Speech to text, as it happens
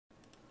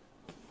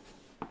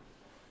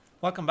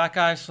Welcome back,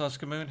 guys.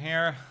 Moon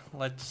here.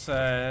 Let's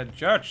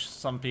judge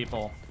some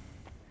people.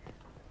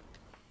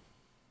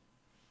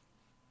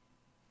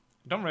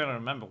 Don't really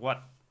remember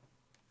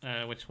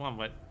which one,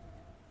 but...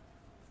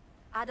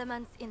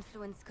 Adamant's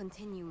influence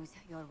continues,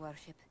 your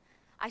worship.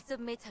 I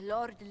submit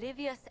Lord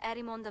Livius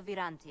Erimond of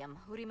Virantium,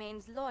 who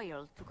remains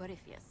loyal to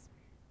Corypheus.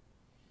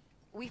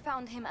 We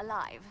found him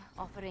alive,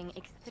 offering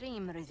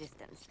extreme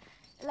resistance,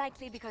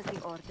 likely because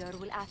the Order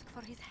will ask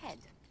for his head.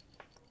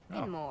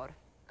 In more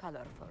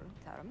colorful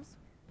terms.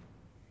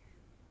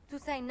 To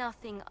say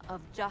nothing of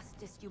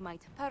justice you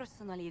might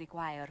personally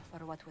require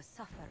for what was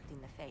suffered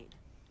in the Fade.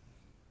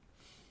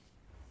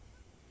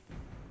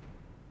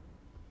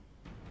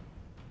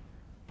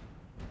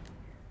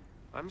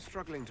 I'm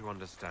struggling to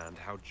understand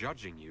how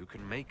judging you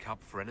can make up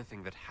for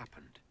anything that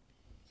happened.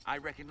 I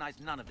recognize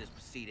none of this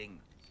proceeding.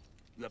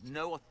 You have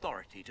no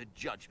authority to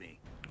judge me.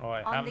 Oh,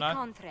 I On have the not?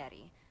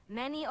 contrary,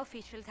 many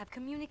officials have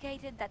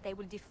communicated that they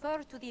will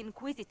defer to the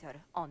Inquisitor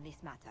on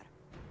this matter.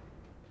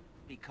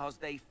 Because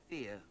they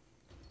fear.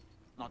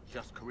 Not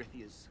just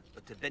Corypheus,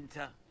 but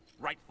Tevinter,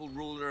 rightful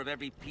ruler of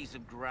every piece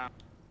of ground.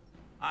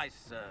 I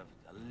serve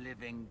the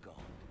living God.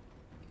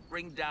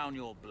 Bring down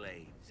your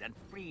blades and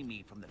free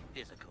me from the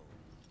physical.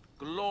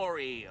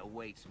 Glory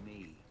awaits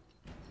me.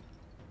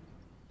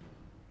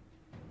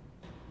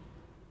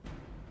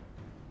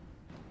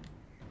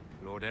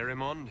 Lord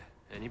Erimond,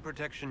 any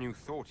protection you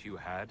thought you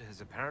had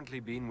has apparently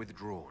been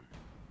withdrawn.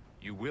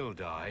 You will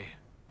die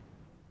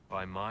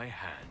by my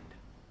hand.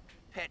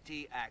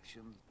 Petty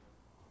actions.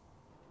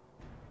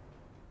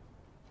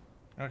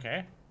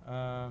 Okay.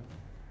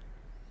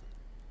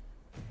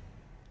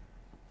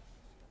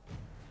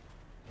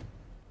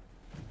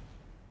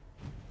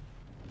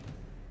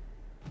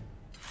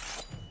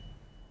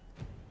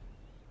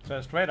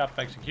 So straight up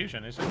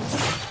execution, is it?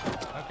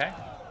 Okay.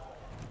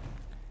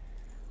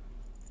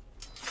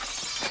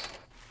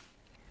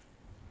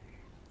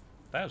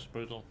 That was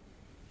brutal.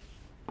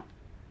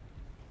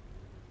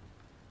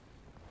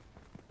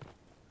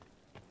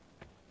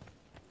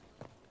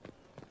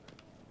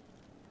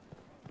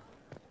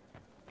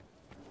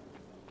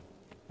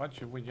 What,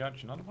 should we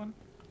judge another one?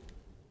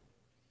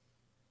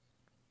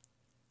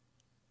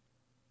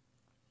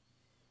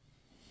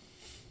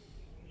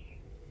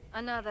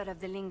 Another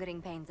of the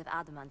lingering pains of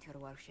Adamant, your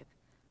worship.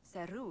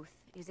 Sir Ruth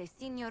is a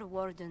senior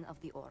warden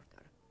of the Order.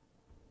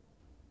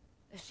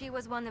 She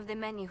was one of the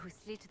many who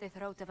slit the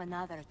throat of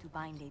another to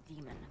bind a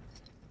demon.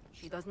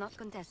 She does not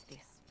contest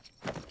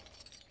this.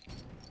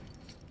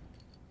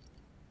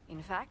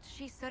 In fact,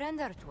 she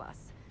surrendered to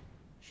us.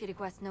 She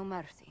requests no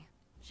mercy.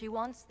 She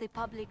wants the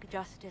public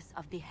justice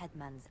of the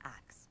headman's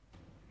axe.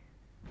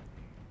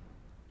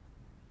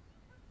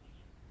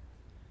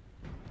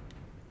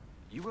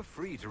 You were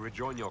free to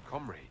rejoin your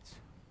comrades,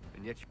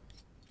 and yet you...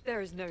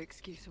 There is no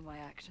excuse for my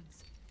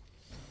actions.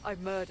 I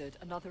murdered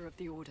another of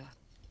the Order.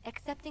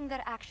 Accepting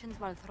their actions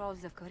while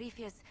thralls of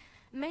Corypheus,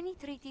 many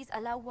treaties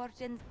allow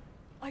wardens...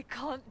 I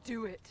can't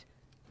do it.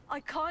 I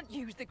can't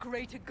use the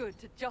greater good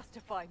to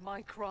justify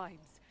my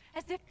crimes.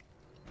 As if...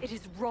 It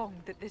is wrong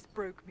that this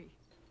broke me.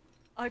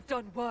 I've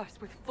done worse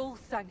with full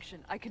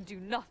sanction. I can do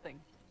nothing,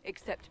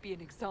 except be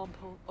an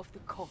example of the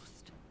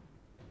cost.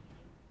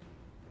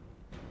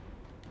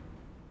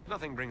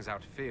 Nothing brings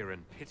out fear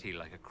and pity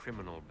like a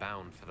criminal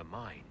bound for the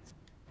mines.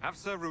 Have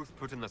Sir Ruth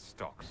put in the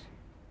stocks,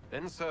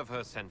 then serve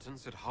her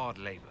sentence at hard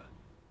labor.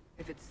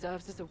 If it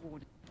serves as a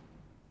warning.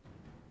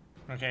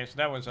 Okay, so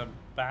that was a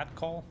bad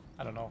call?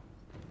 I don't know.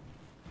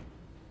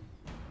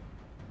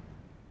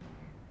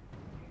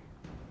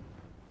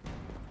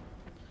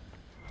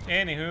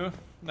 Anywho,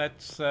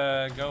 let's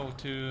go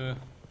to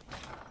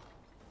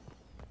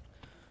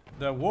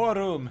the war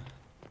room.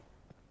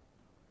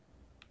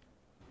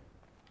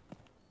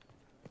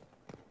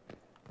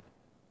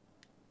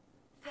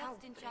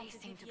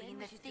 Bracing to be in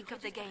the thick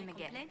of the game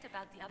again.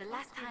 The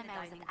last time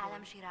I was at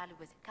Alam Shiral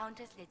was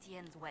Countess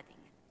Letienne's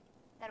wedding.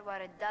 There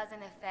were a dozen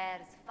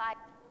affairs,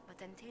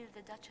 but until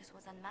the Duchess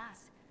was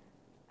unmasked,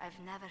 I've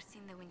never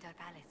seen the Winter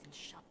Palace in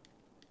shop.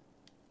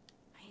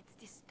 It's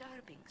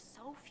disturbing,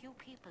 so few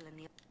people in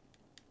the...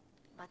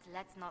 But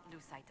let's not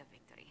lose sight of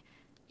victory.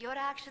 Your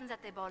actions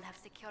at the ball have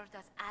secured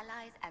us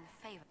allies and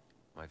favor.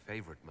 My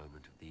favorite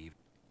moment of the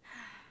evening.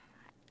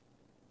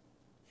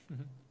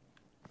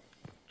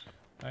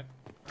 Right.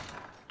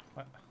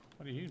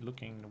 What are you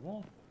looking at the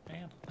wall,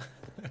 man?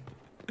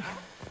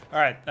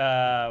 Alright,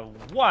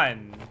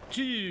 1,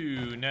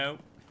 2, no.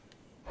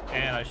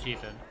 And I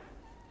cheated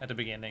at the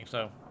beginning,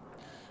 so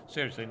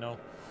seriously, no.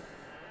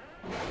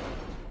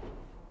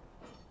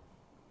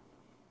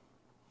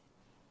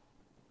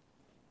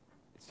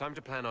 It's time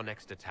to plan our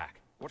next attack.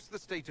 What's the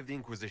state of the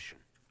Inquisition?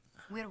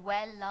 We're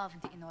well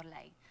loved in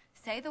Orlais.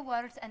 Say the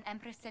words and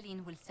Empress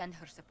Celine will send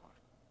her support.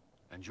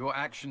 And your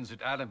actions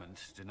at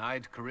Adamant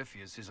denied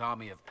Corypheus his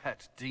army of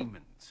pet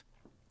demons.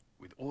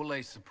 With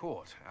Orlais'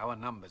 support, our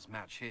numbers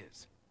match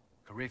his.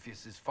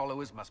 Corypheus'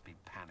 followers must be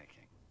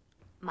panicking.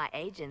 My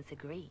agents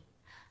agree.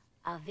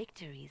 Our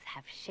victories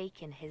have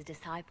shaken his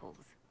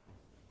disciples.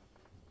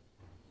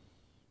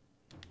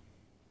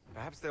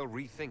 Perhaps they'll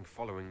rethink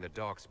following the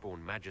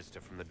darkspawn magister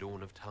from the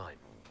dawn of time.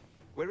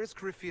 Where is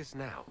Corypheus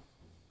now?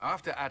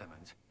 After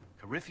Adamant,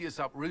 Corypheus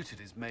uprooted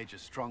his major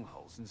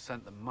strongholds and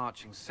sent them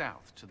marching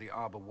south to the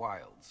Arbor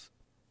Wilds.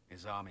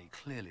 His army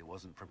clearly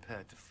wasn't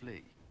prepared to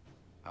flee.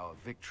 Our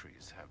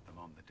victories have them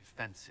on the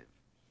defensive.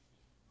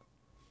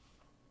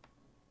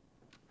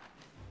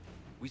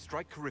 We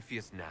strike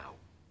Corypheus now,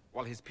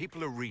 while his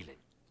people are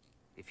reeling.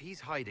 If he's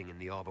hiding in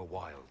the Arbor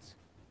Wilds,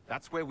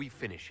 that's where we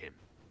finish him.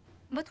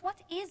 But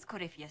what is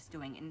Corypheus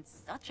doing in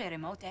such a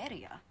remote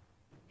area?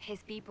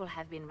 His people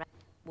have been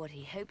what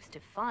he hopes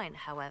to find,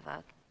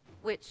 however,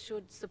 which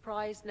should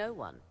surprise no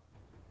one.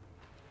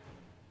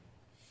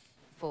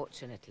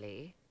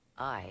 Fortunately,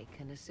 I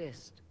can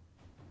assist.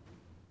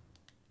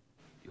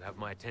 You have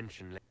my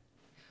attention.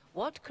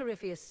 What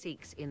Corypheus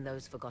seeks in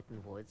those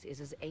Forgotten Woods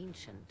is as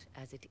ancient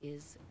as it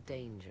is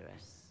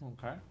dangerous.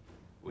 Okay.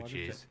 Which What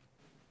is?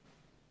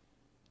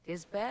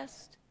 Tis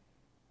best.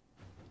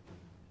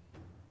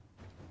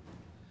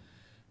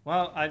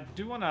 Well, I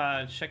do want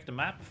to check the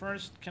map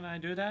first. Can I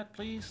do that,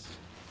 please?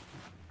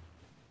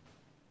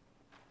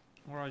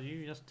 Or are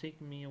you just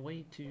taking me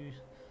away to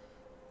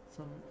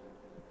some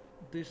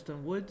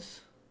distant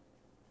woods?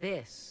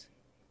 This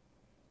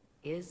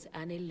is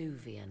an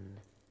illuvian,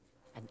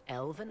 an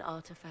elven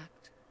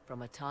artifact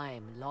from a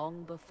time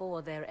long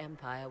before their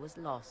empire was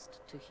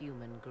lost to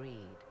human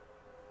greed.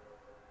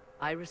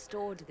 I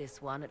restored this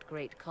one at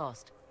great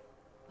cost,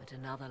 but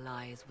another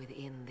lies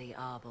within the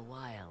Arbor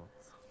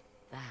Wilds.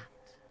 That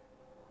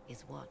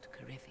is what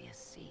Corypheus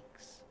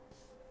seeks.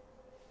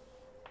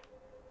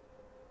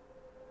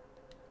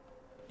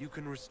 You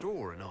can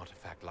restore an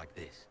artifact like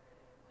this.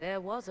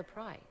 There was a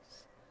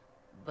price,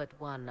 but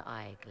one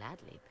I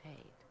gladly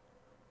paid.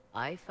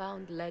 I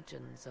found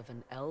legends of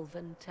an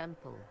elven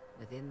temple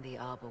within the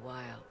Arbor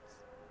Wilds,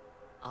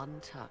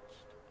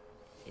 untouched.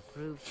 It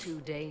proved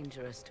too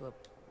dangerous to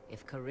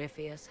if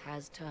Corypheus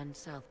has turned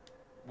south.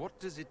 What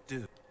does it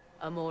do?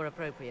 A more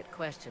appropriate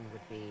question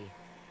would be,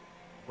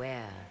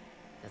 where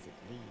does it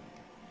lead?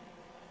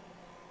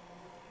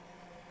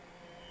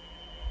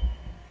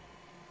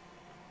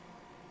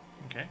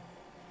 Okay.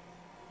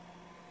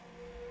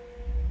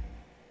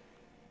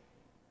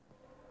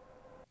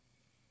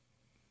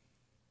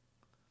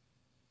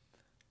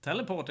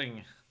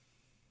 Teleporting.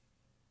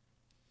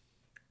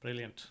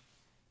 Brilliant.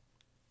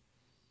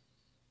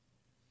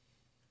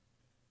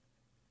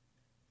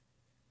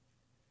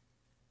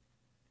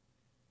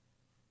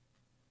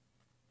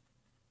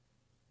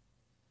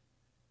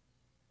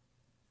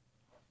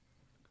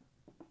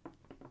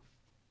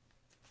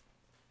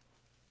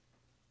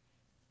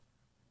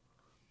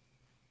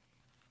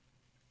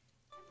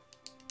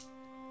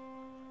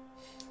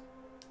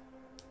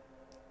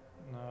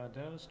 No,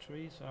 those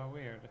trees are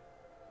weird.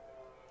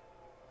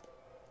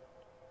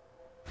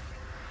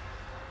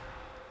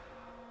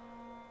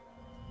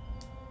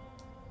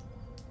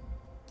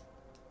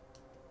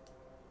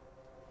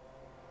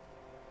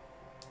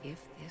 If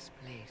this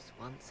place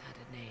once had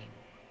a name,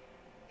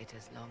 it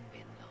has long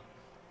been lost.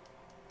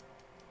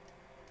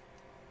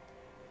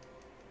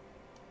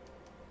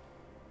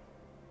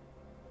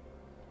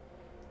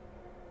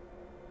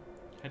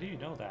 How do you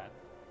know that?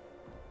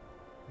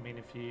 I mean,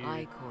 if you...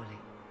 I call it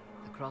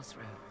the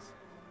Crossroads.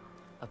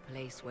 A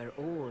place where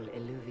all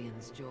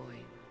Illuvians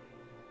join,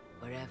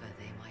 wherever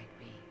they might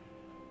be.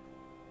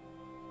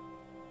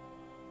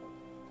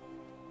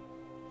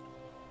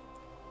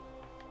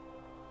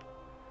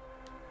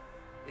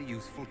 A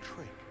useful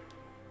trick.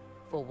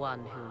 For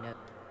one who knows.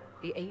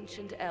 The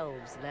ancient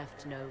elves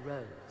left no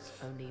roads,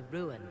 only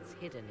ruins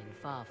hidden in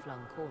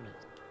far-flung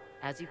corners.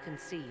 As you can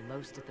see,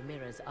 most of the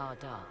mirrors are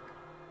dark.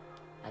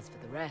 As for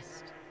the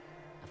rest,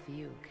 a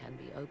few can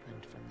be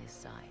opened from this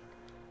side,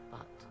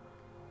 but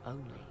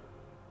only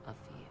a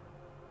few.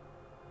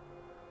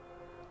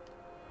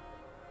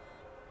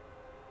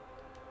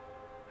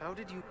 How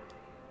did you...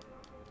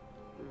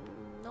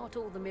 Not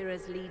all the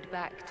mirrors lead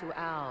back to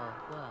our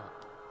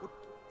world.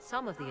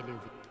 Some of the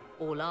Illuvians,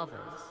 all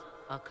others,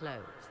 are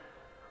closed.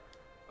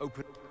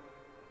 Open...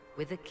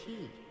 With a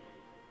key.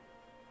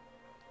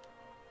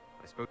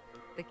 I suppose...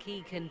 The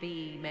key can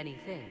be many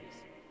things.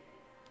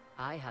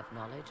 I have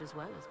knowledge as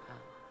well as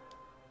power.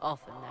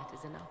 Often that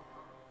is enough.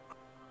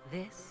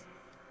 This?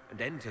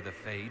 And enter the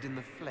Fade in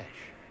the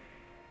flesh.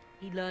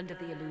 He learned of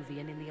the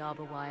Illuvian in the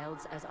Arbor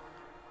Wilds as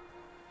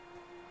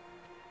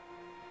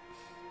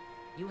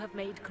You have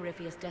made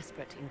Corypheus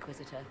desperate,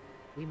 Inquisitor.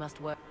 We must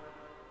work.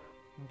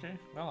 Okay,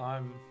 well,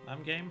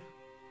 I'm game.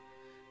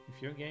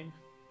 If you're game.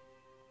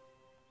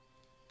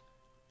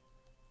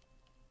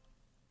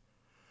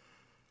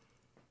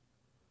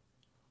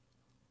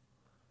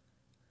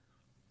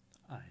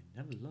 I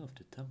never loved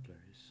the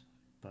Templars,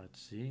 but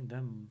seeing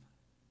them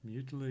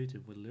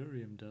mutilated with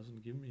lyrium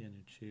doesn't give me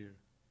any cheer.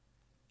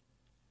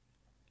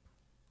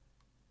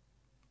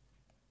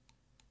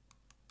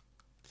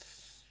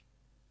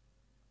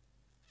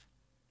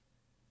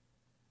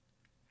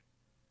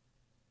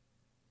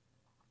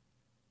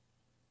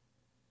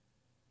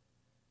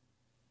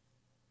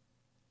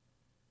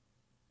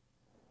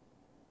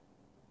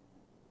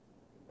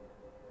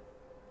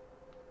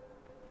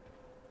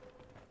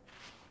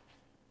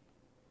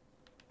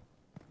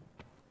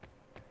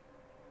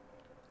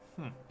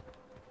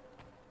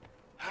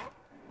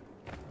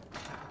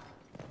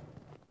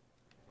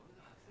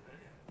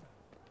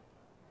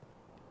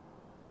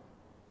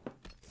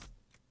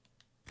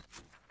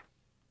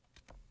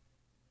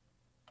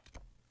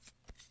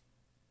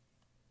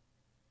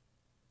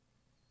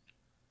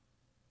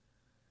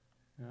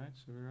 Alright,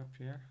 so we're up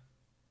here.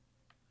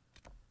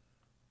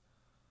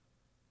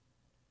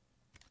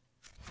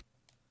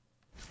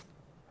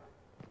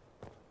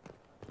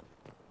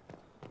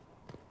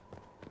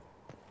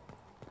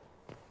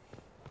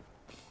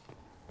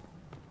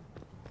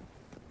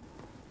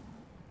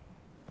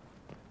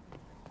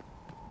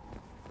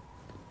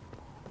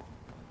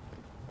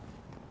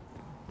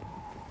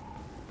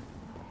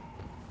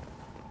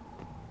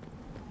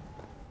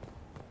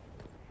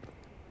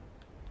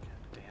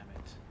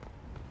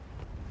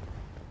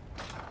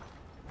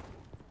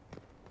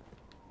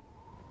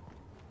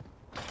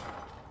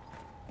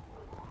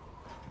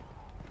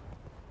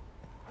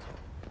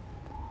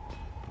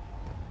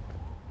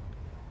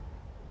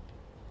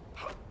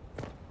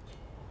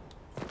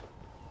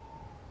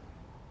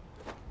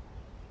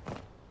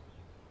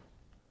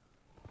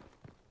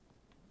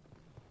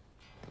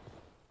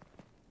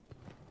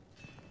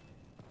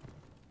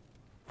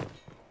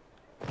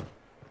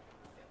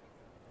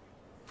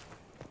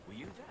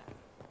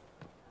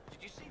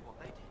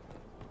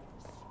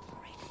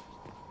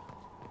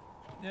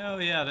 Oh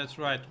yeah, that's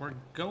right. We're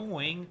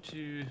going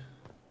to...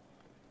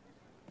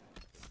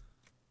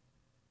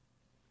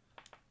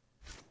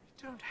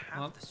 Don't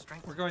have the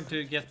strength. We're going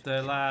to get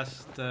the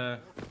last... what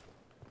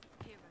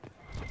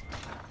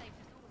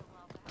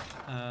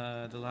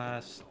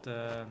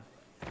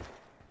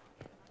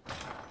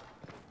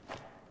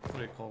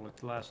do you call it?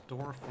 The last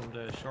door from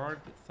the shard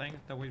thing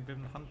that we've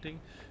been hunting.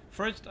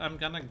 First, I'm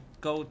gonna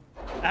go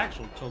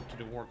actually talk to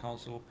the War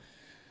Council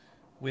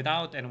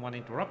without anyone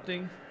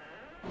interrupting.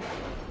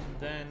 And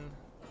then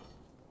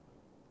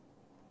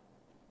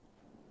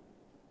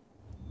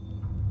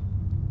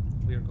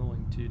we are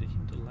going to the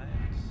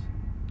hinterlands.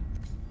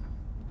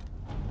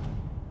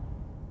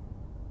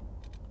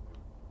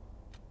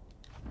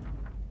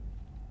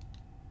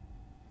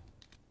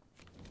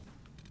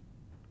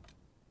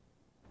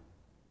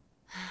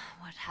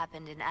 What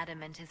happened in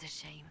Adamant is a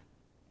shame.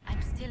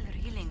 I'm still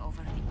reeling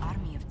over the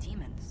army of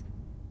demons.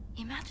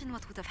 Imagine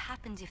what would have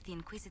happened if the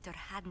Inquisitor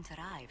hadn't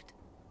arrived.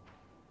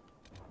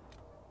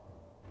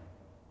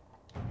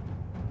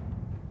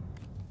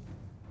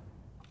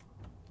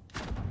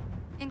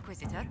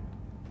 Inquisitor?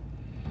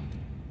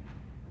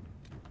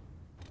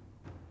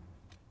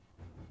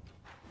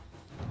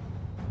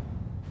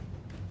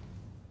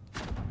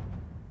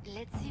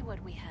 Let's see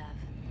what we have.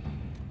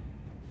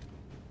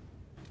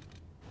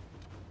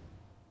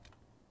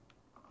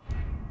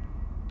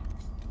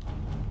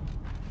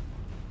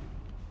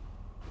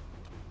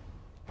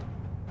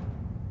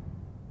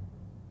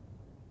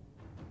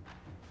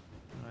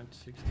 Right,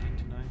 16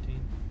 to 19.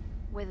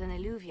 With an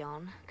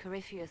illuvion,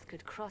 Corypheus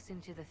could cross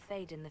into the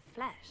Fade in the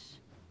flesh.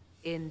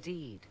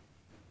 Indeed.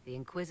 The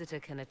Inquisitor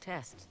can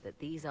attest that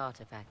these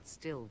artifacts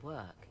still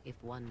work if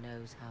one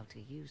knows how to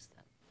use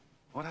them.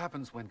 What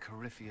happens when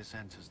Corypheus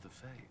enters the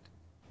Fade?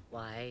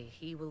 Why,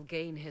 he will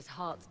gain his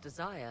heart's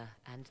desire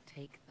and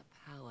take the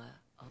power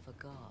of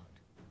a god.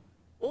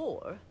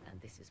 Or, and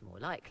this is more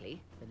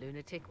likely, the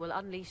lunatic will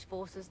unleash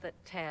forces that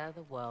tear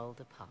the world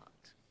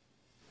apart.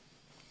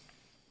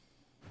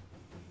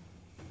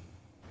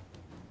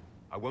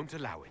 I won't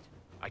allow it.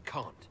 I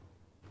can't.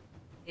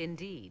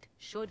 Indeed,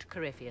 should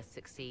Corypheus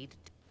succeed...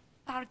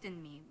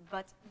 Pardon me,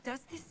 but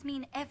does this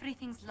mean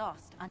everything's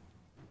lost?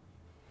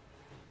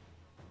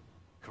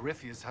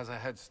 Corypheus has a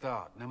head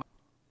start. No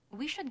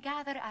We should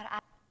gather our...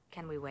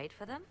 Can we wait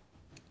for them?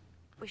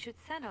 We should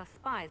send our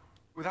spies.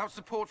 Without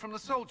support from the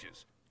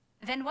soldiers?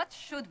 Then what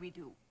should we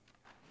do?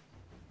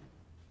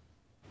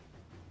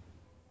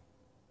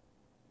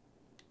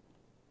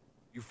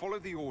 You follow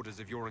the orders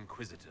of your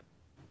Inquisitor.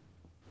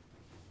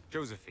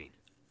 Josephine,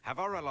 have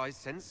our allies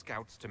send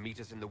scouts to meet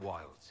us in the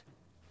wilds.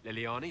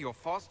 Liliana, your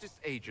fastest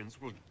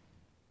agents will...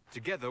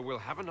 Together, we'll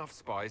have enough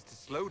spies to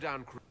slow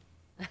down...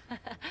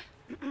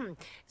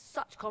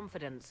 Such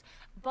confidence.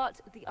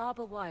 But the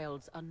Arbor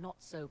Wilds are not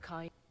so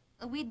kind.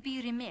 We'd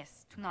be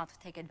remiss to not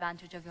take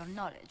advantage of your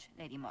knowledge,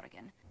 Lady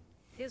Morrigan.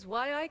 'Tis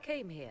why I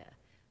came here.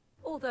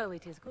 Although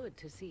it is good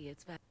to see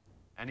its value.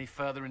 Any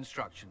further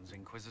instructions,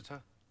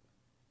 Inquisitor?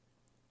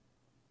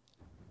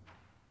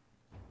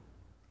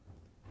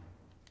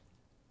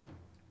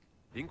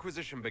 The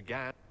Inquisition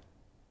began...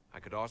 I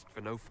could ask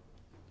for no...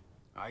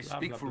 I Blah,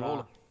 speak blah, for blah. all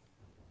of...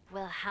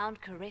 We'll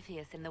hound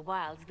Corypheus in the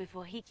wilds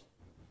before he...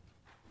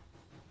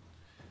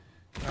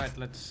 Right,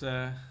 let's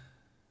go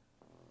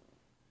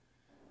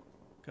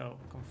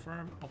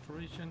confirm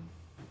operation.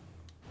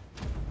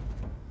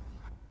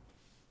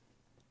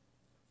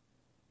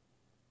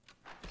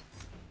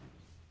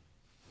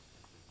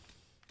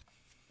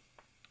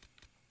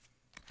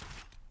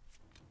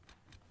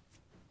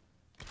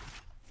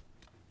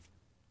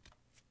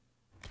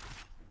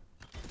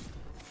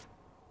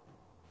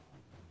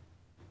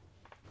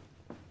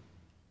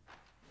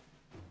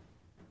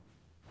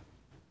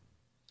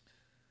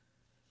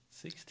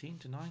 (16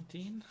 to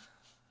 19).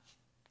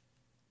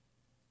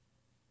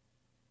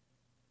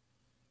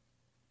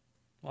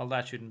 Well,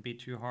 that shouldn't be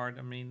too hard.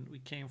 I mean, we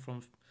came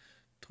from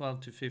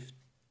 12 to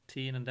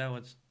 15 and that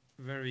was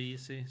very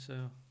easy,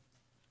 so...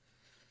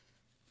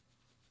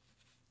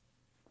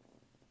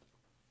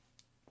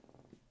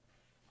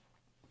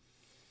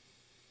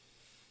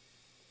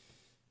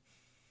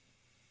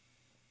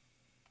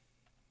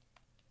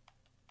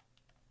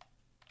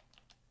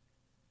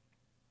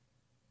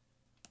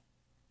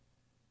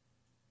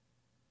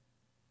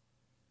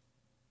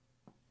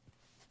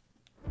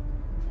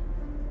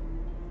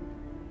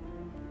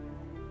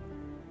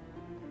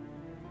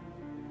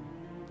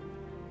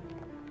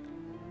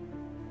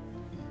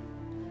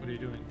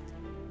 doing?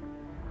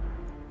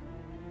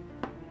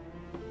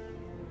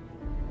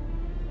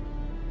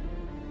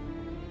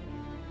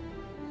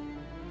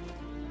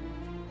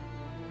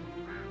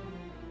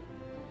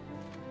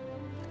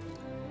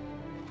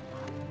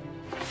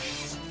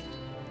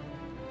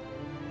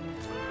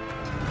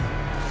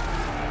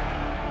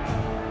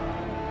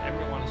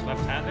 Everyone is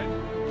left-handed?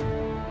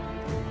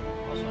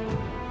 Awesome.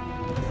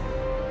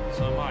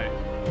 So am I.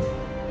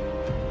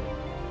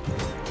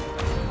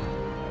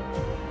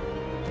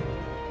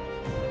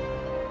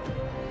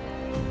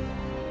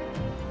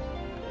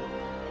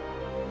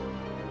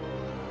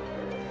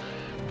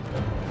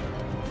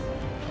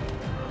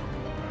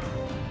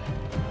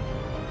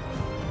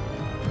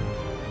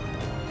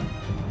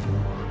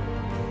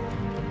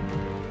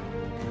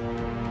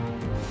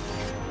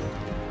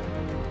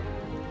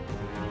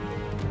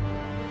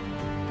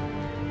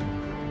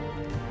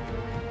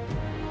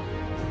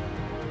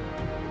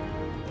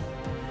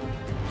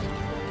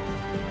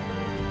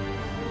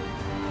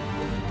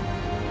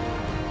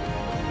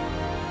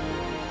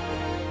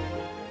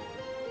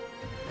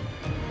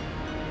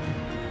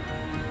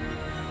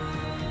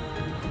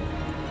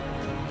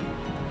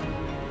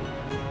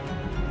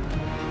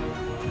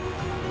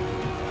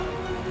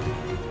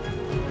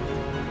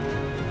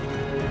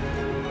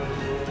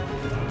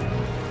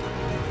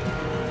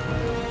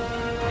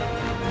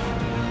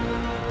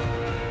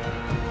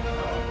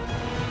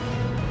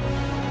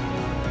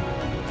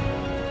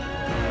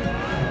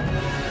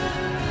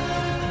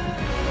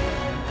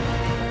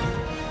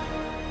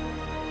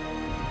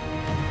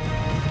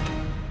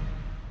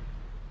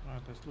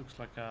 Looks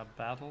like a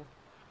battle.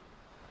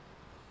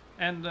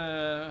 And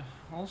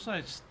also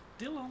I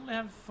still only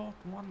have fought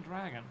one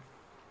dragon.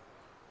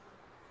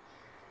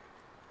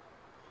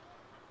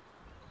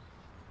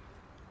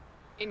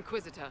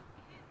 Inquisitor,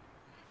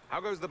 How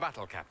goes the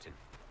battle, Captain?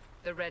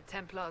 the Red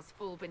Templars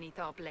fall beneath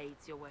our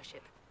blades, your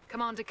worship.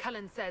 Commander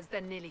Cullen says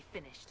they're nearly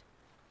finished.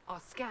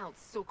 Our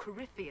scouts saw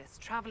Corypheus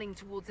traveling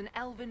towards an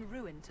elven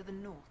ruin to the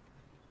north.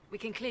 We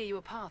can clear you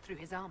a path through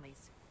his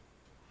armies.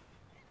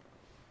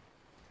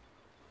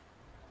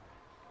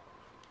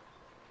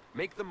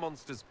 Make the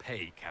monsters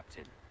pay,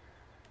 Captain.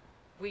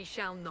 We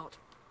shall not.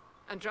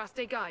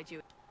 Andraste guide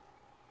you.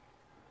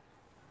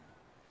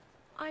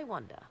 I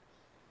wonder,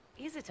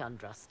 is it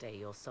Andraste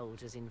your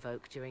soldiers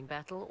invoke during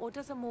battle, or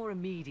does a more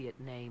immediate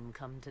name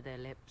come to their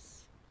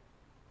lips?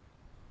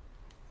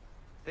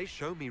 They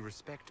show me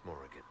respect,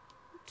 Morrigan.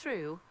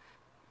 True.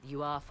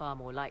 You are far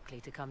more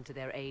likely to come to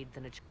their aid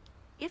than a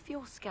if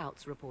your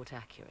scouts report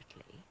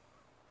accurately.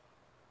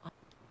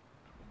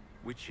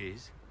 Which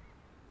is?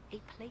 A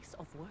place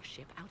of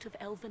worship out of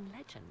elven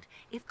legend.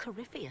 If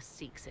Corypheus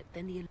seeks it,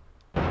 then the...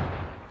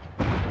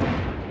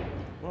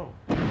 Whoa.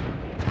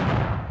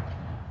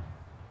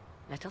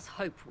 Let us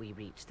hope we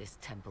reach this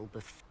temple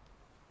before...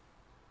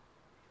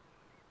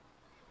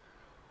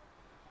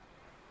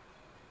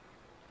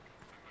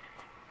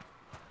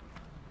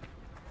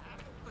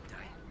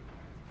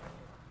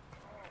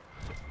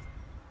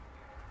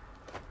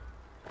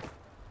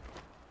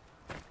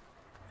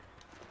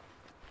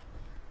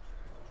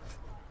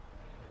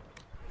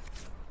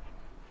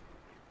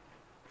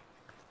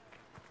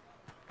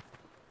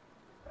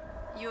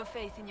 Your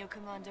faith in your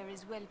commander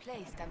is well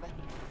placed, Amber.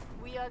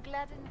 We are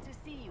gladdened to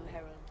see you,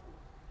 Herald.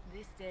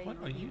 This day What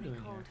will are be you doing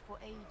recalled here? for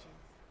ages.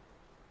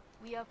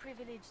 We are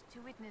privileged to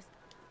witness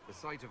The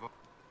sight of...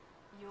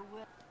 your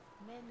work,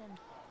 men and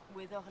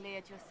with Orlais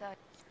at your side.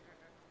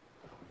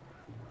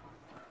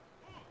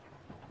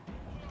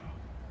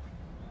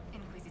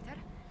 Inquisitor,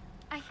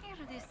 I hear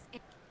this.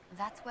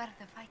 That's where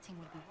the fighting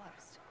will be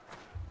worst.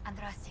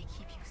 Andraste,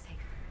 keep you safe.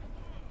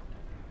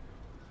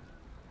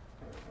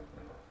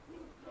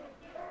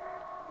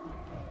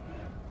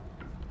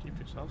 Keep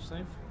yourself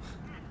safe.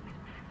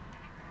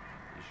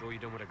 You sure you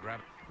don't want to grab...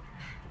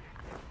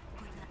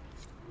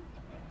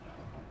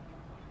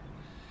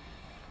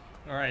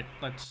 Alright,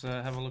 let's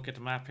have a look at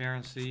the map here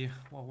and see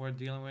what we're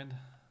dealing with.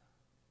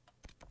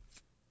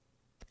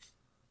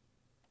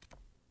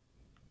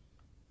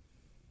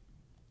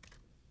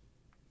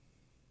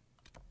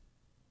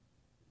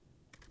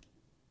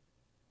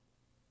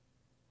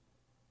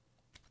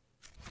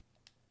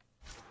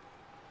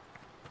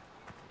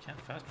 Can't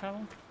fast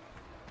travel?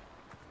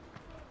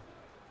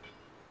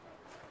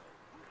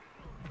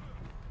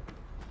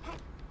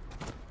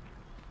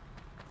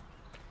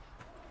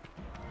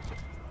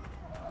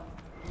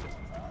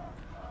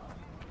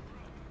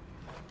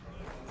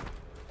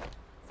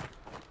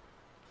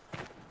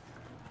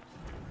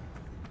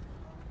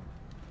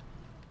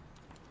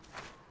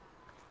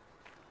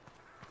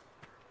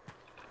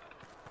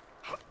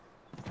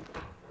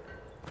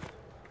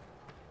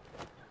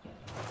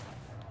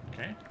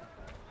 Okay.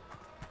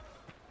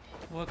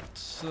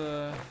 What's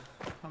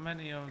how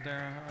many of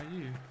there are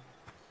you?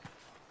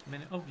 How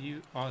many of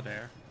you are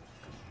there?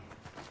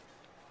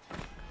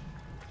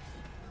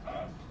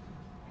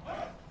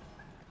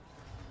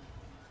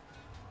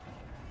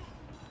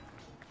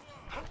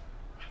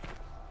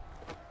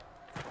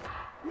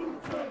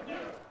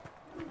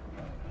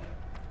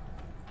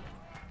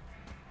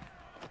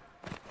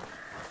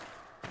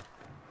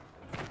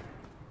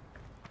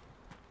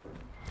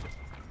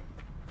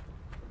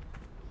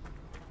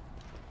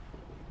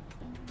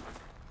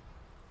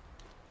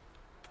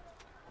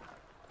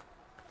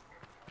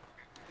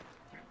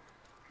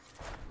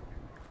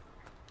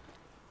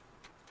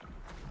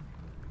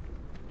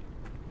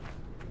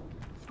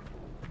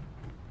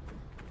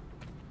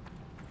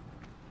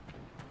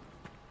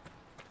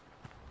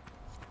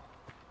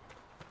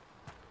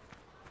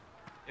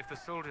 the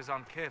soldiers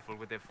aren't careful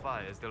with their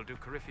fires, they'll do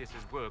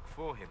Corypheus's work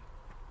for him.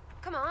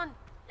 Come on,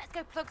 let's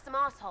go plug some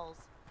assholes.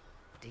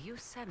 Do you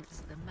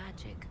sense the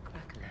magic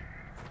crackling?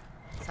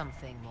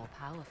 Something more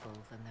powerful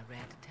than the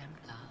Red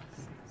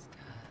Templars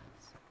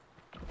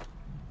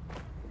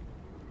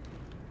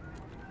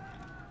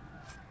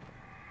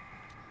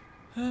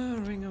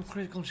stirs. Ring of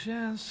critical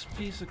chance,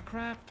 piece of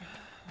crap.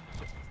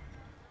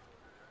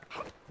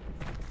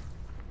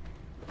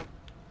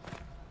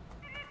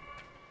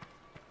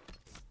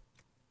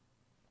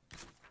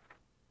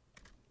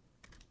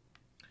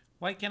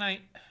 Why can I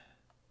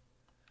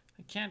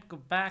can't go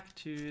back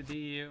to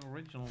the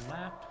original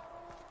map.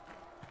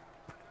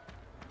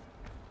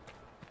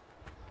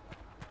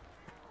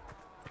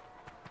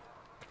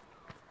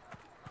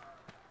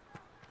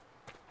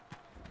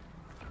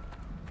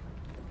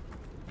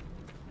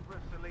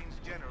 Celine's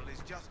general is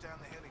just down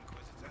the hill,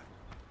 Inquisitor.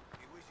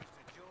 He wishes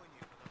to join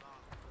you for the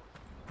last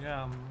push.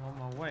 Yeah, I'm on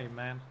my way,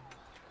 man.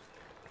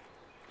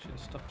 Should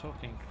stop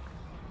talking.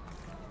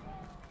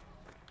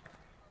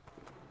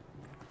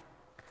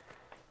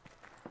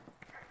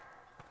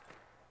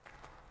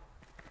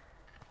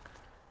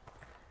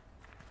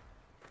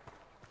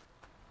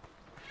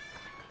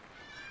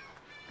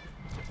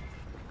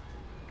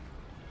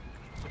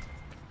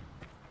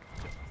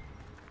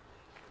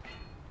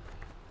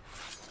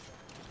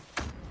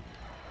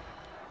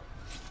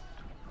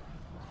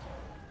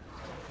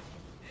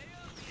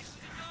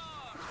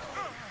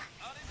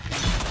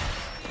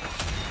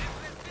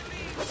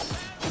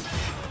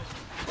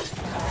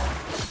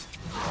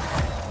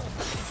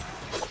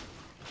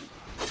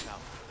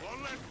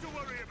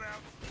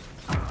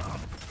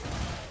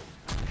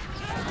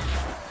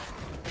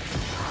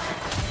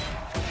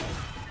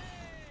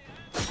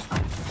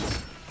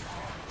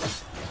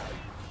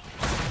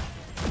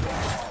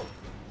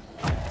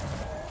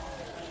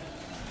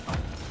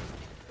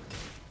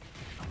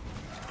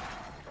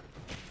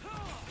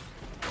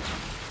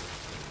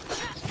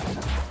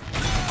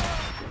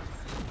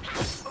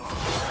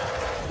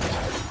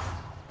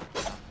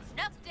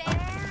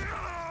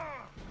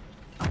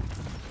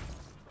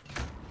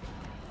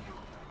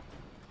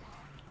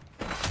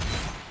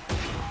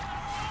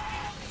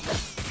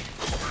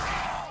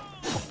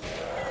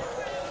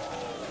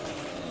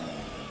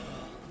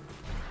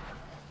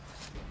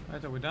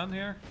 Right, are we done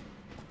here?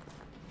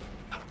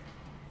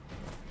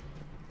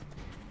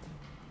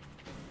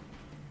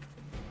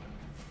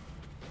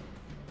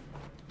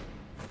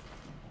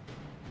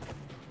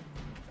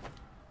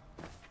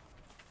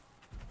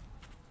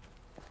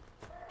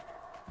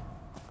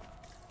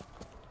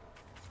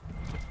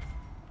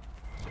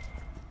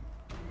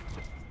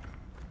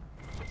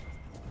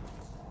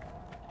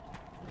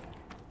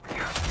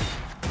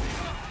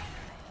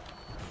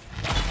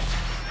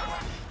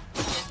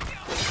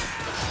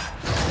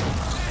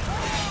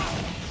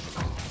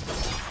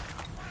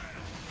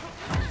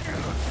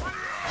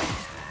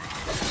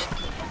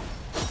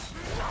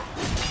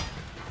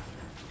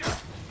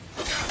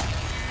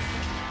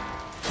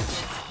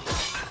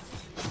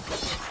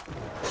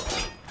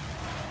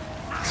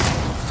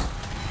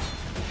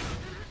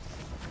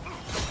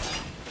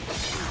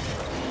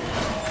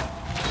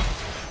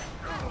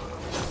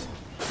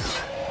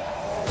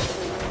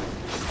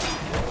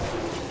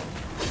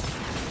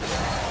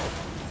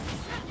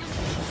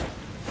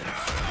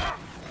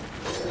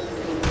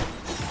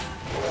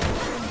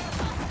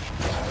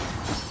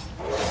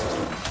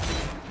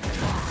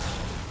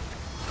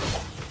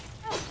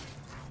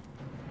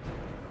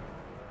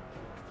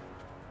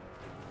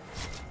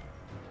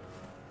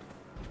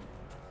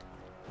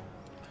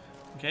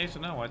 Okay,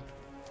 so now what?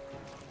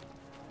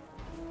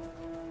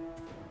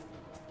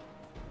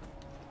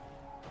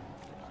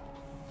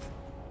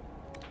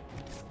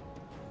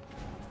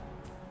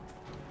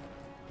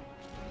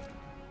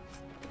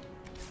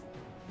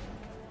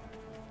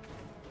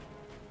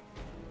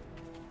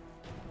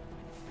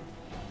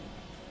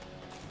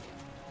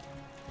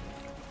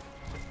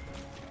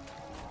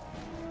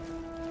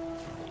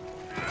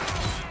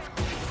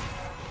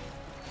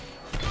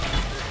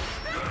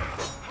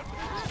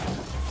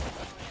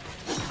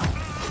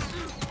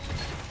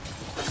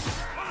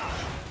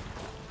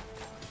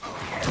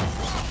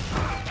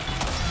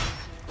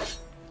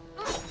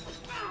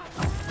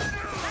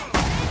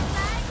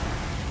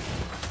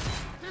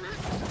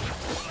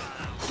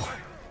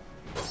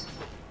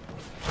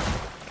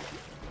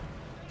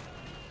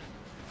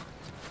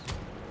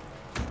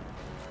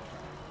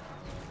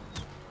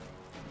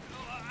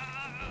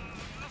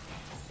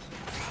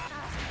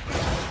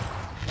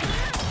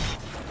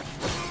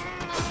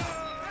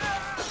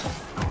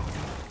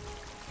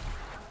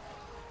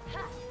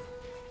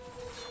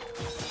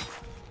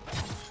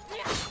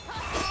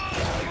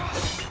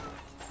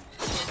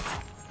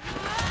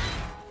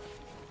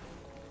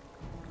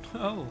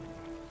 Oh,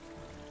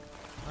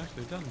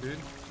 nicely done, dude.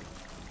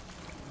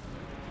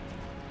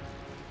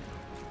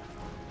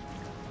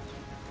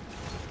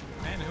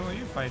 Man, who are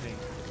you fighting?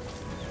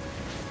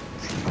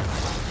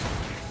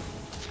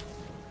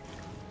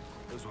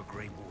 Those were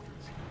Grey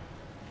Wardens.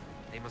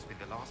 They must be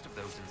the last of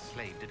those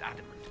enslaved at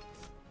Adamant.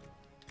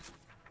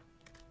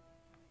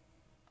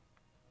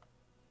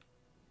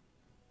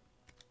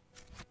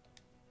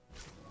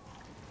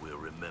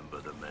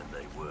 remember the men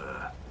they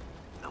were,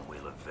 and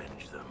we'll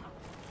avenge them.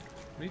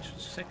 Reach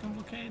the second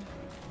blockade?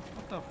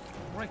 What the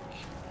frick?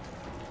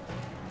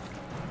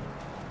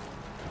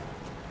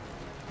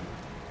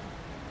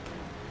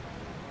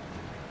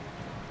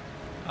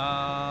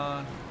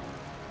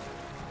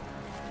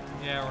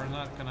 Yeah, we're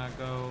not gonna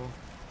go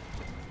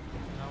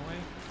that way.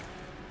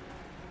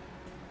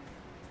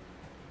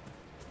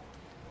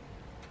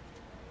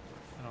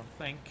 I don't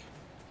think.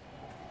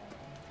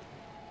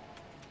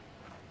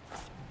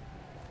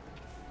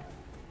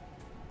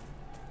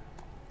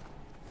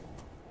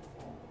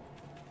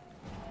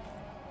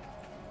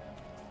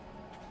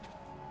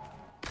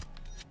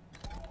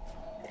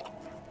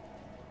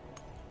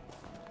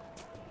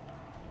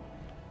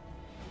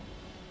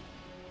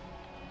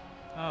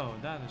 Oh,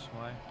 that is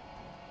why.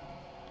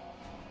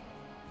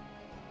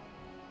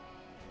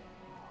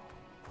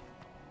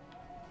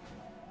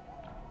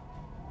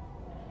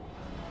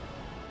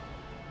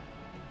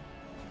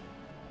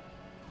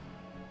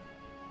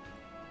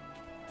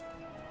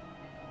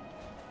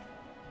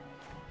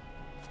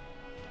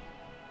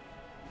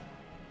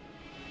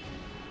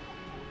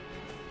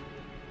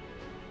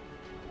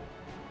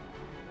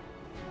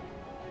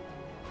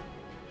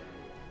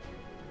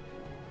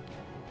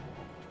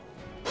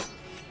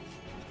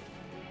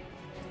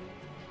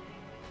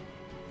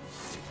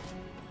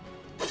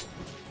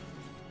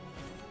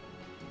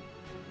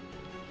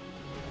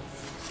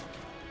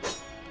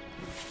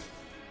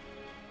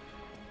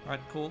 Alright,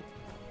 cool.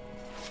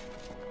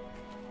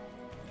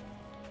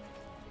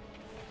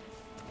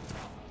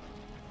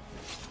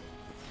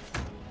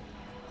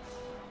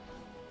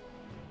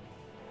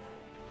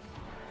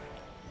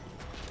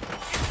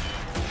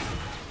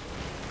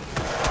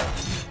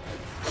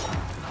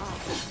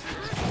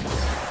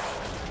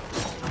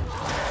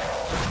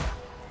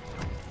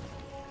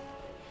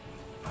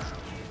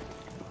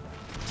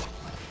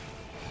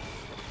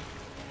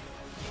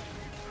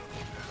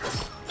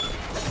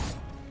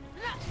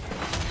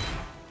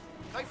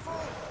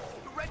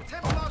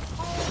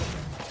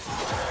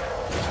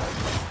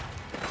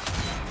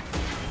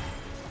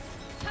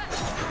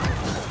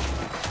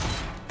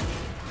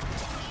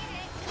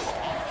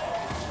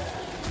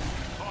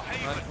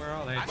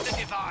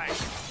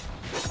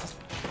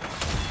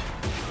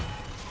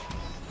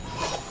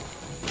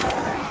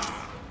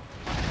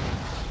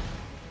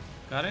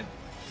 Got it?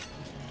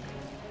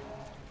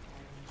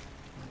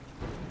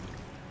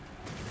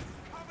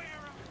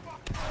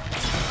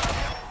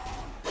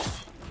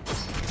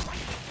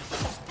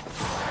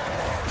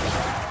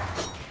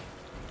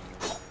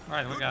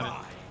 Alright, we got it.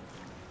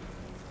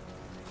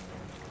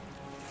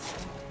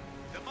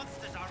 The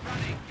monsters are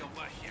running, your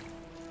worship.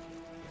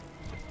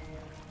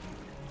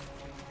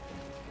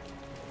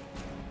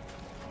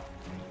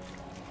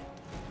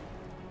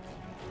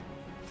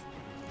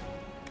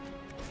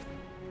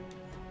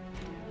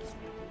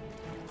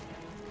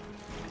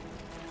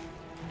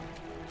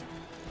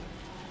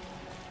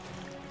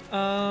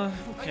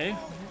 Okay.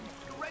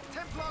 The Red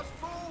Templars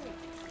fall!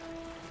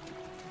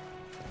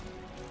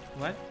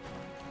 What?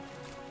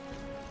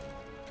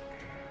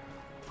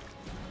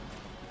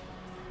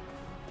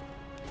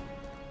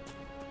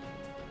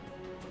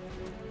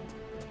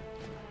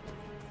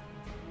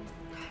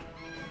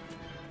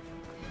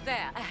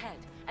 There, ahead.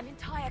 An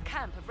entire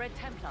camp of Red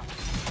Templars.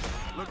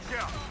 Look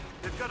sharp.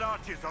 They've got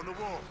archers on the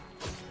wall.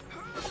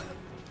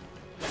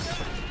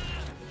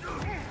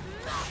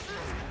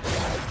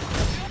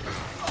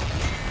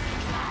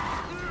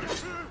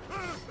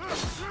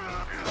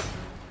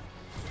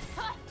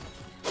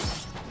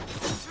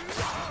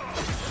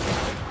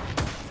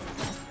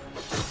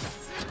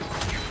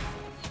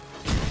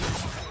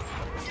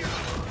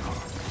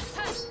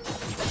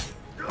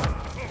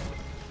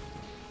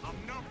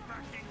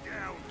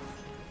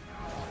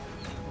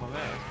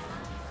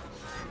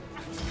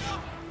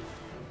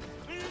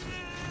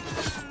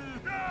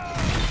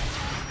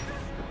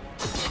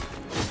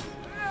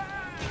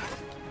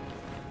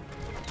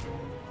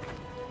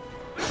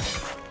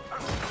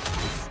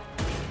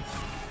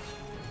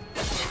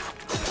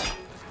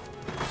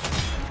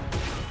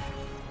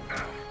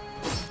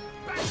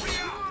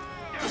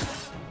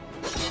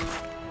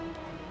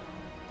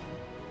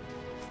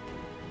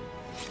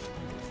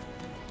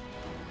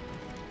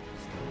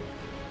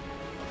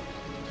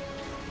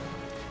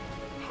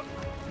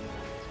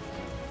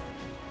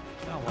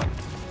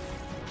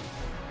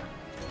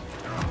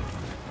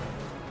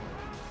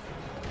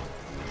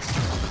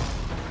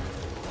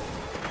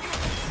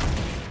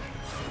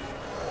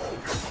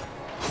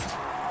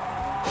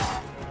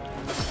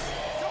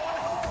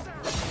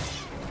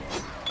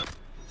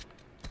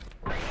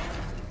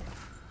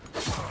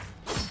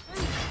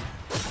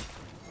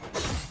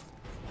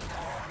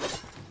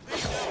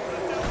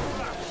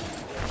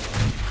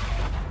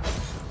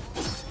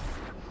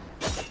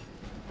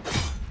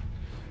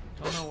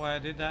 Why I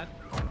did that.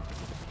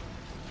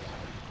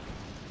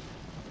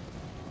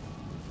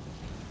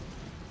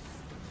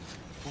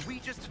 Were we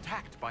just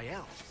attacked by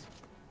elves?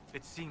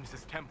 It seems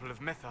this Temple of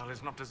Mythal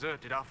is not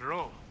deserted after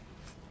all.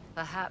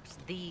 Perhaps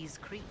these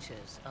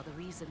creatures are the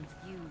reason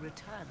few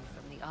return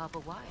from the Arbor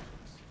Wilds.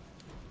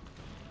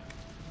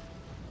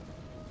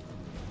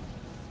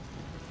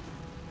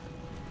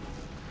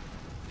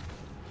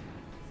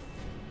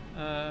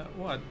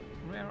 What?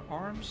 Rare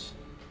arms?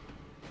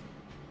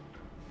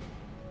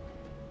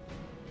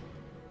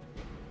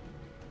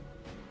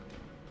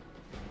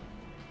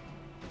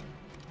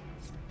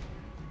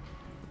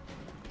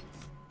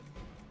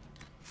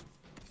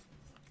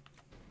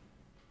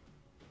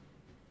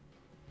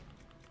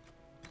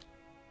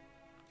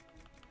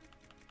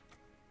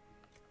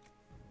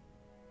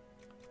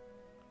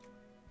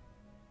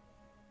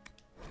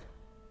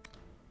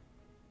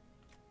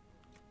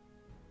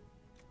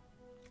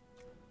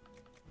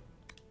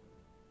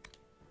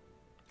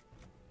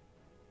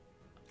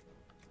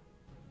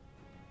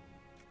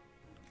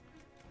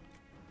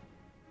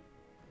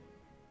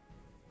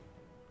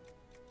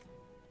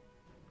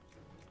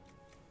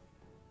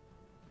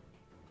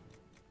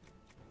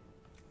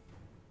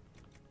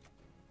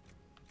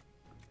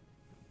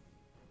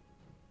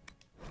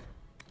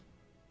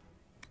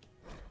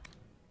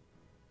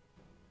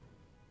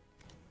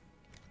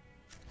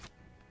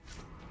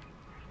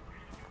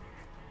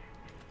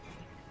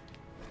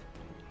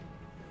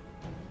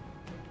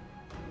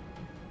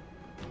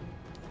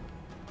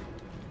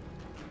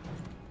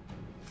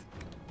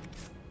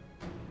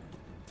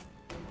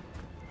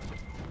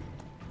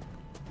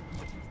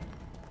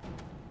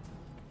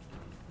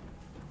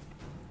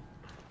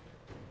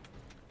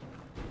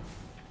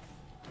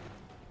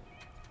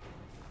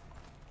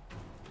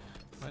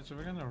 Right, so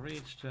we're gonna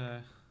reach the...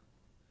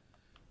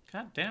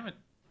 God damn it.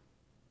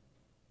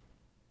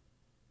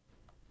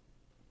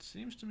 It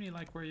seems to me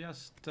like we're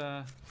just...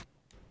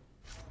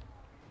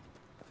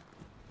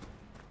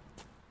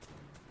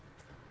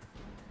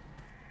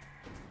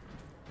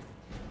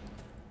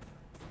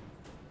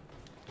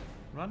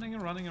 running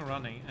and running and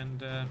running,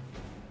 and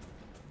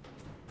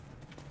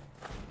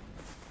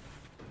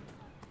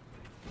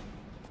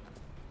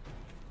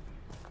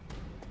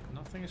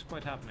nothing is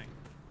quite happening.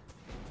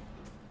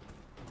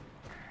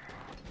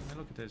 I mean,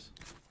 look at this.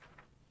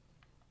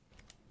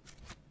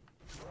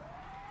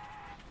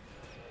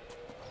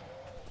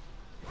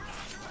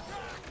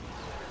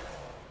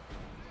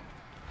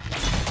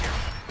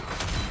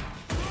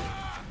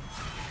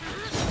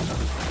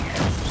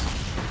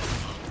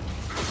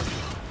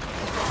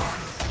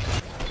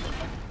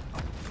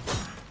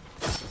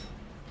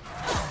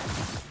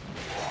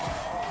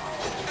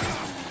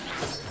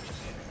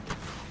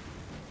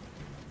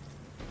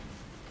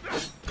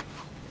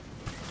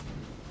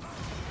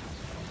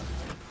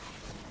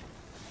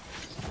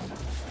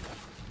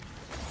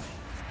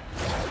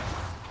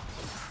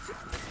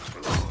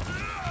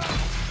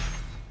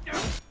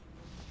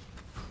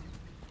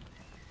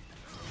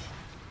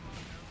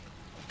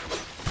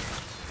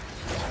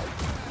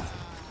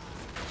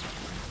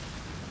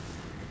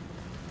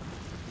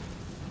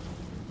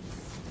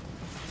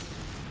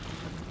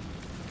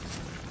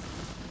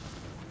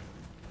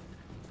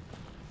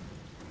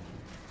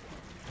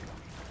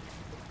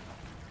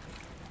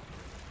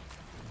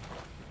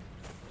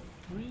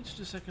 Reach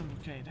the second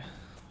blockade.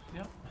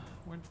 Yep,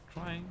 we're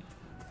trying.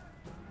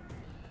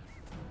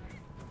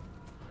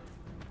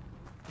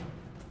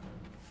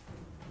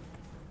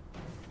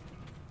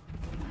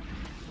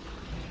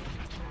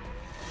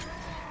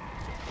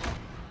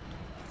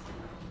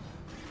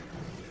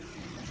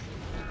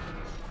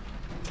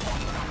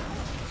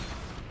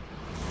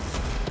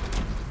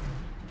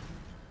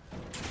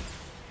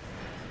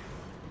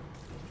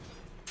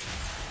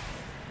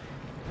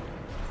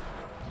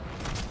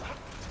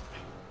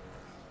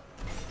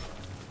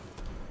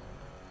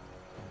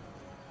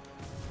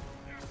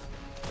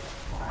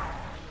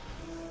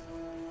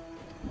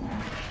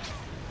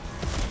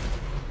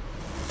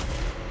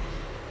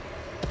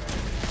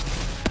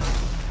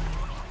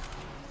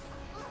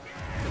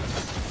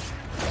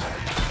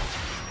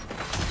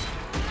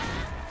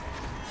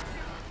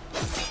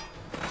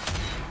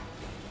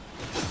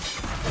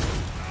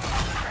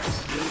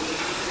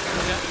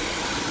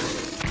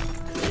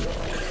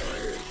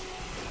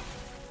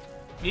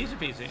 Easy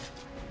peasy.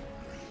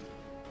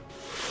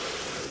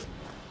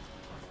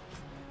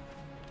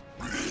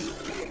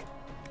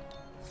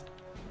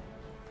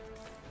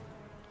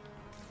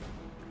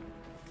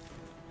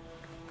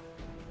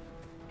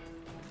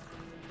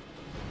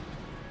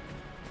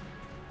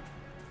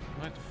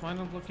 Right, the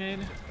final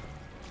blockade.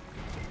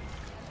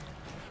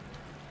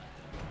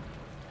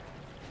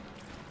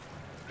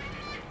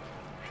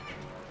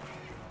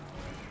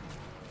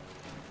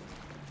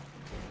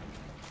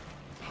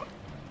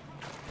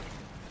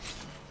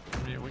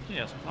 We can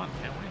have some fun,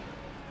 can't we?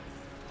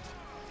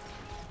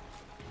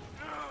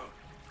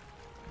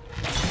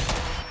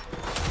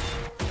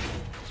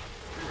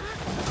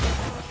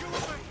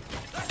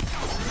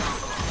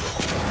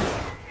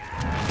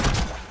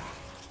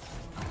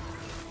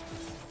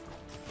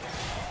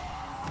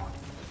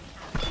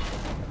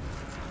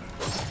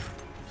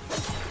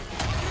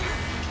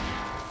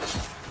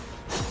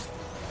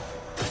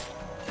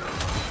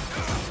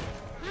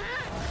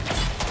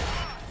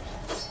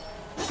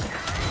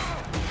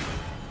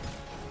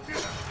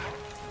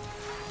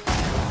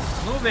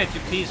 Move it,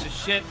 you piece of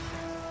shit.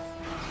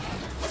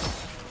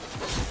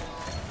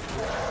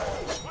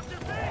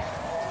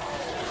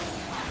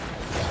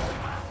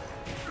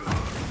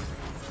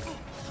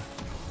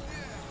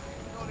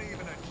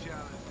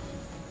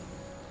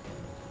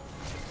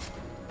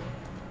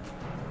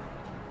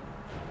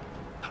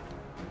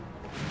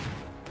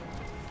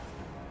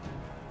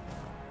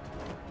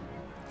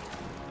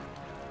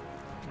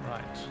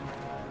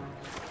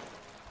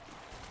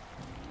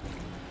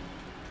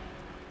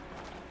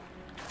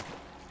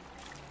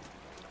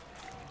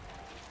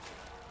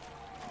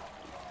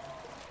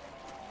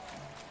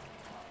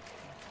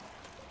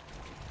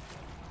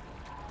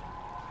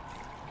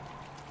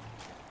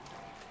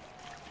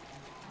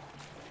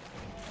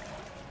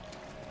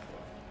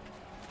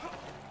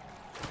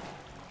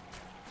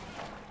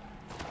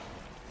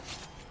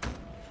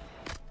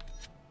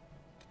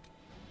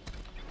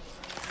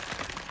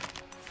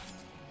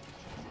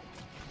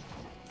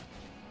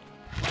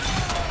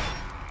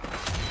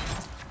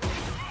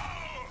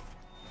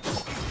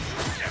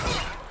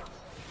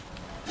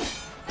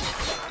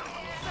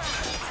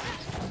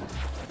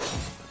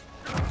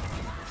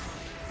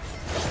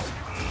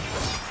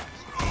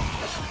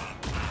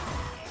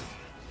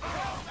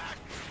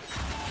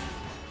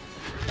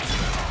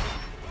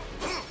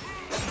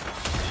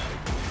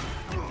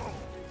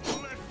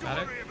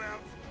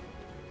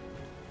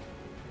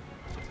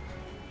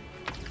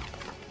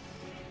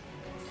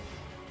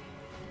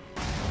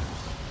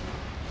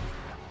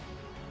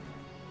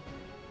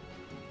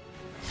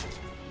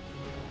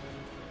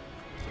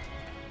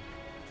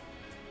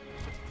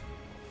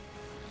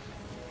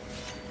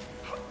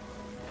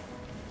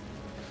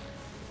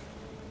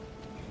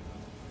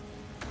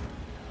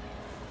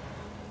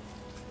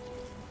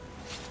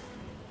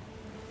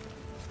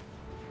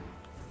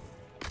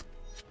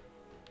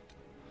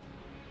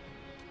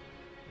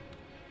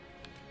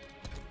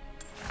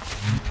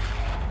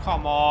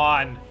 Come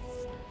on!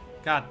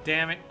 God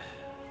damn it.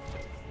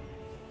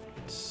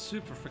 It's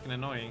super freaking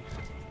annoying.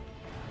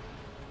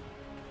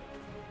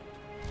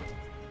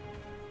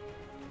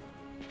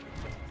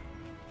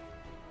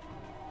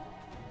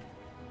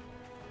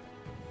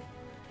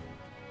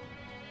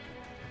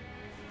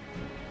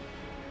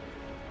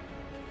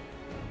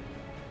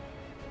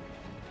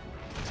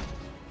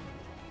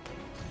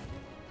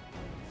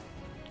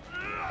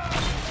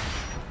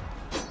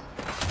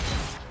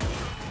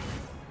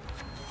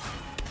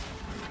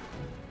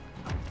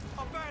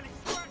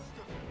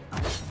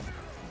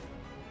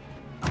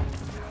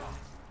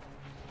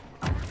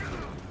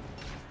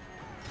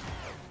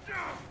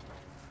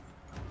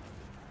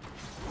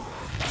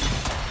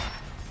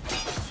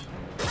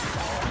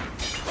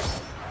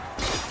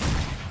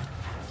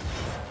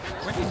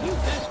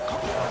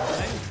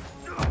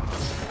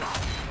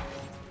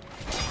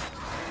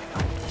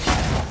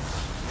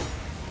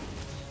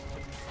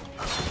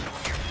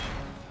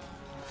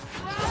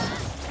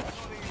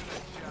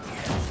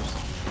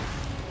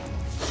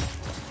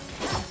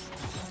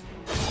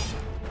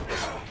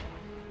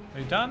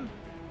 Done?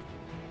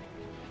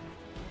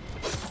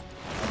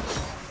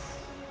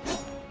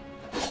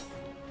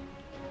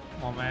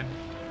 Come on, man.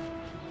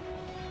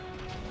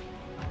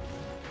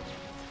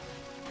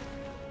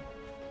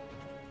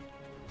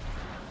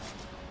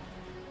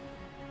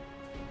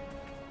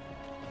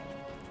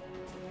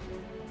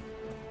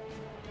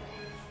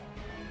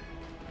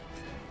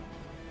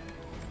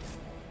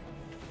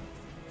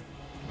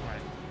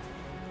 Right.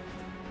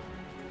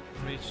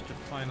 Reach the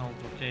final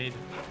blockade.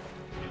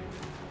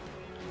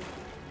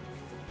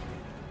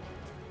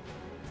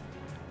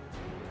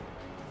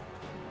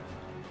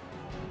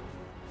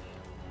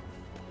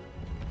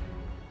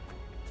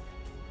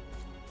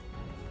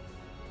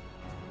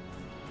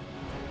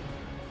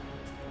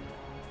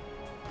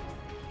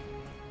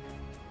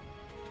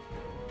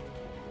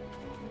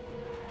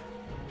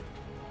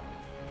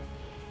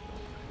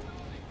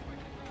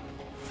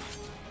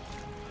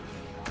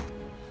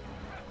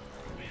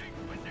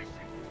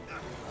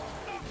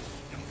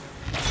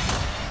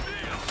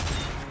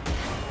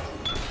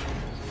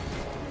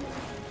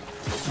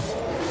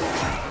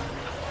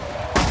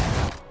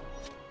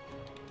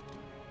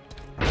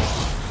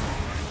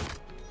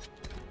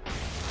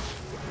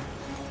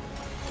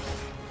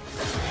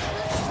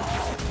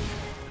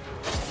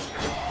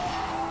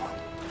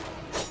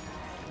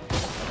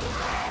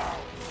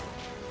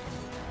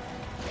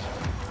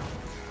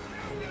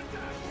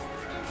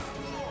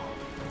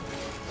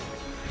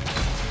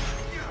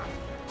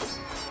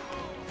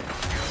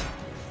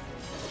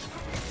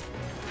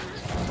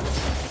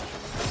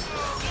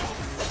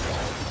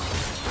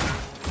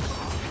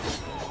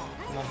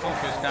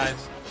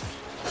 Guys.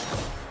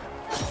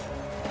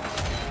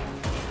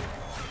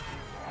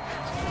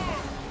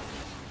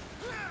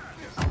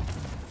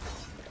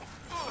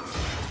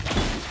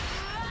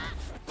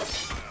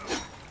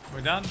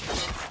 We're done.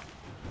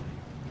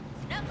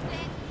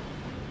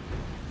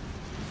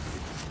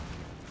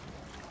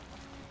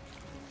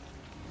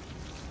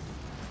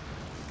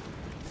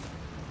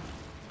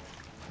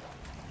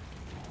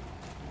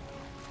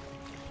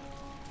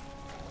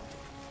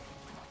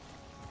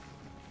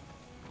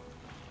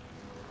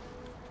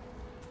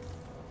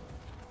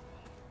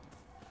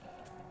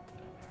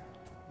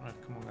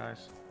 Come on,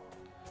 guys.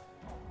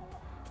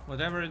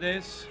 Whatever it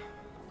is.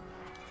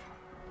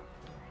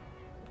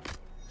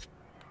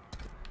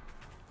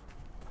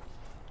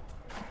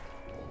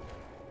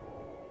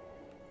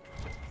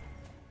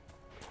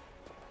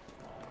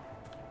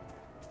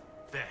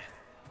 There.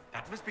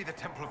 That must be the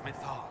Temple of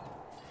Mythal.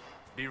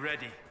 Be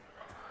ready.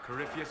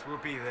 Corypheus will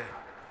be there.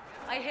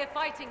 I hear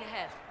fighting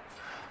ahead.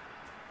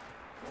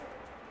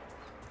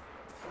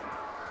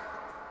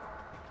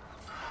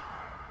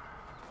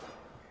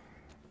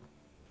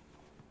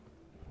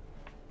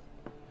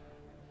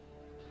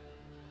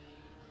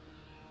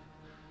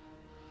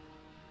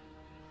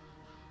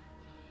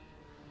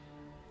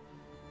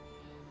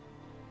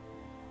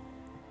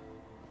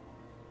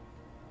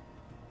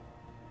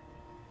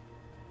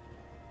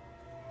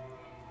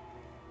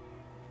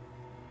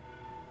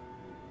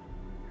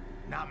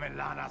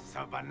 Namilana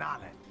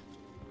Sabanale.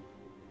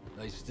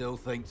 They still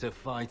think to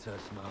fight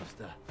us,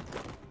 Master.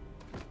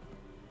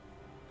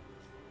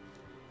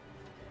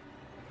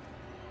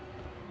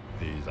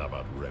 These are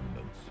but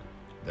remnants.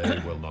 They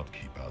will not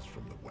keep us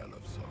from the Well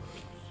of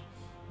Sorrows.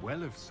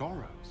 Well of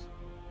Sorrows?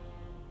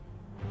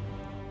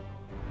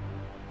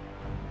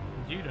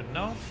 You don't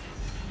know?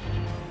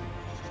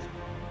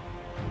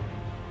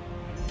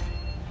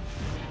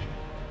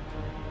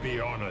 Be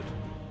honored.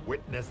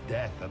 Witness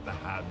death at the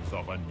hands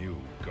of a new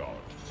god.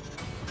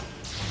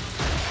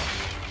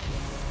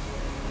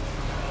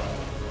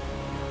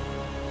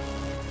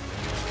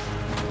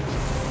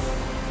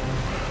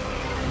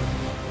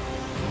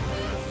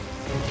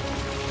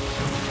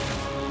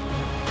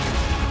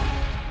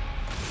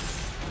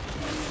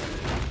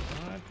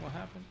 Alright, what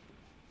happened?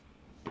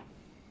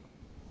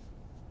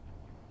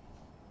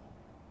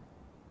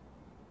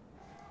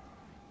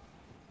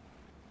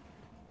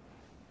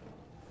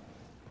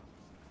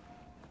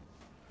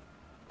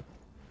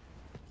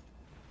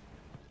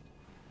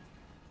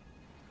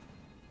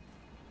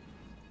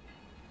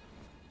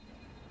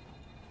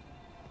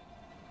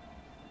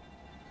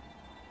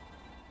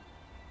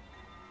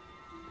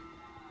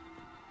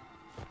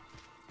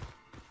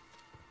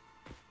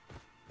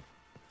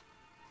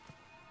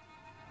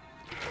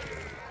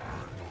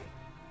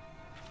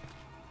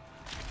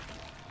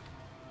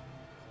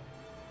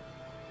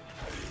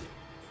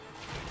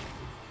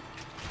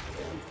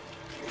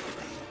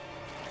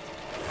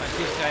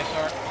 These guys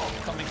are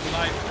coming to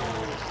life.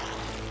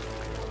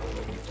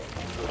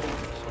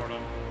 Sort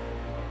of.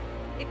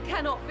 It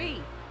cannot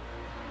be.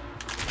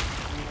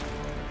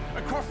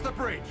 Across the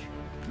bridge!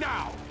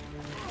 Now!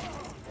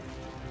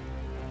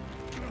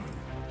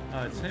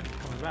 Oh, it's him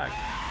coming back.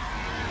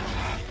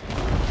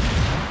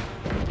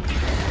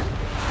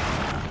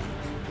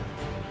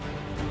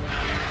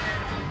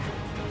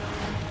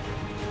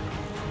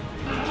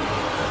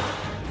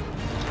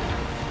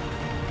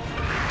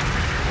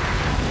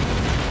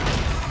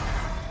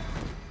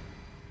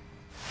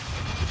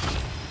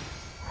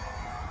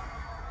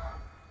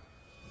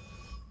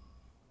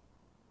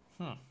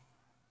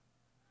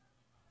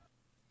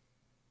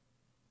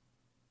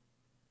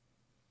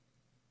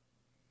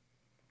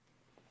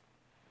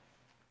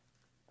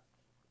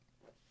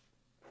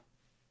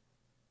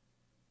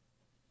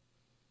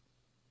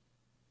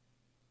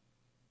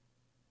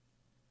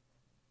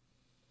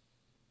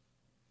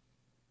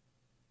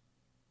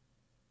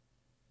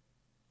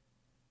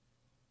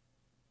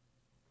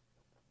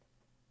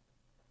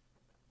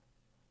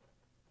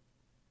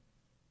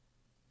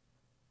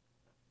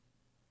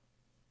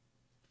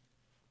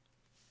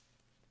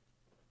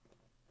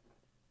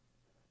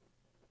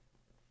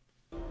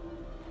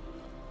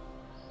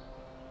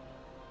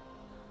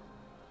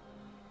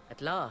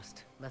 At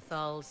last,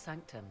 Mathal's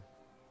sanctum.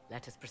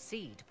 Let us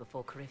proceed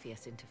before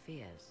Corypheus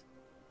interferes.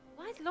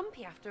 Why is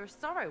Lumpy after a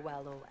sorrow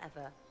well or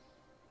whatever?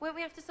 Weren't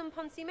we after some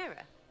Ponzi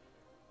mirror?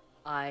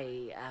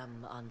 I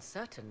am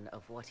uncertain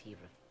of what he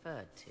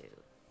referred to.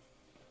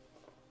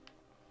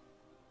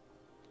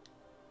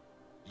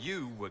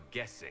 You were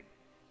guessing.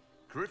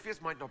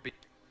 Corypheus might not be...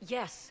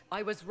 Yes,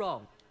 I was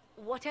wrong.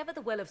 Whatever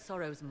the Well of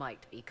Sorrows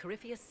might be,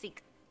 Corypheus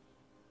seeks...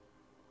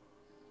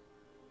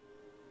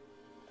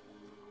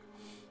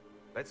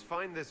 Let's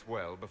find this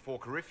well before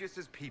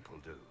Corypheus's people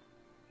do.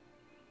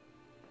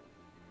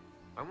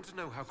 I want to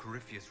know how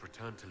Corypheus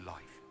returned to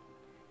life.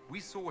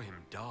 We saw him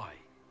die.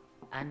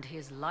 And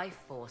his life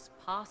force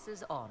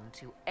passes on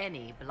to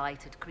any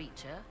blighted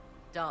creature,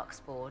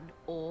 darkspawn,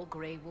 or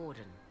Grey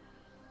Warden.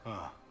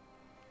 Ah.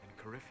 And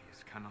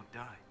Corypheus cannot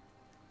die.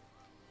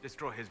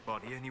 Destroy his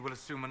body and he will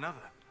assume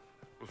another.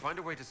 We'll find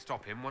a way to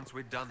stop him once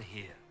we're done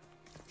here.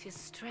 'Tis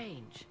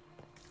strange.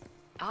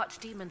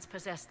 Archdemons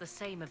possess the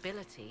same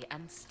ability,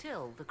 and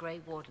still the Grey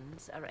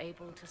Wardens are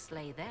able to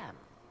slay them.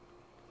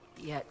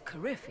 Yet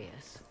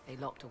Corypheus, they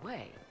locked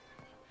away.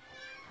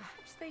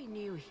 Perhaps they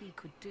knew he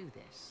could do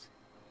this,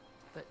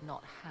 but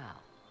not how.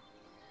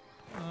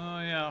 Oh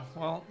yeah,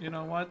 well, you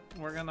know what?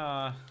 We're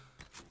gonna...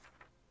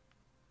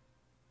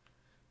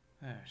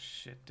 Oh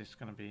shit, this is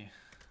gonna be...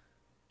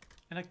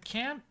 And I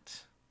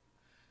can't...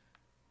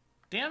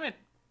 Damn it!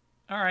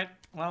 Alright,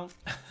 well,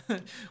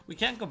 we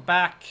can't go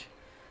back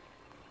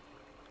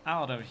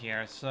out of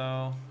here,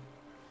 so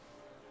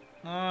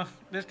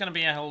there's gonna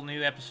be a whole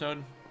new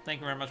episode. Thank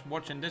you very much for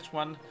watching this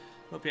one.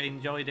 Hope you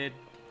enjoyed it.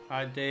 If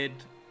I did,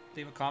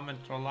 leave a comment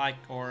or like,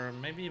 or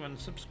maybe even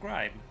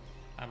subscribe.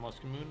 I'm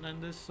Oscar Moon,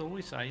 and as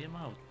always, I am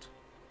out.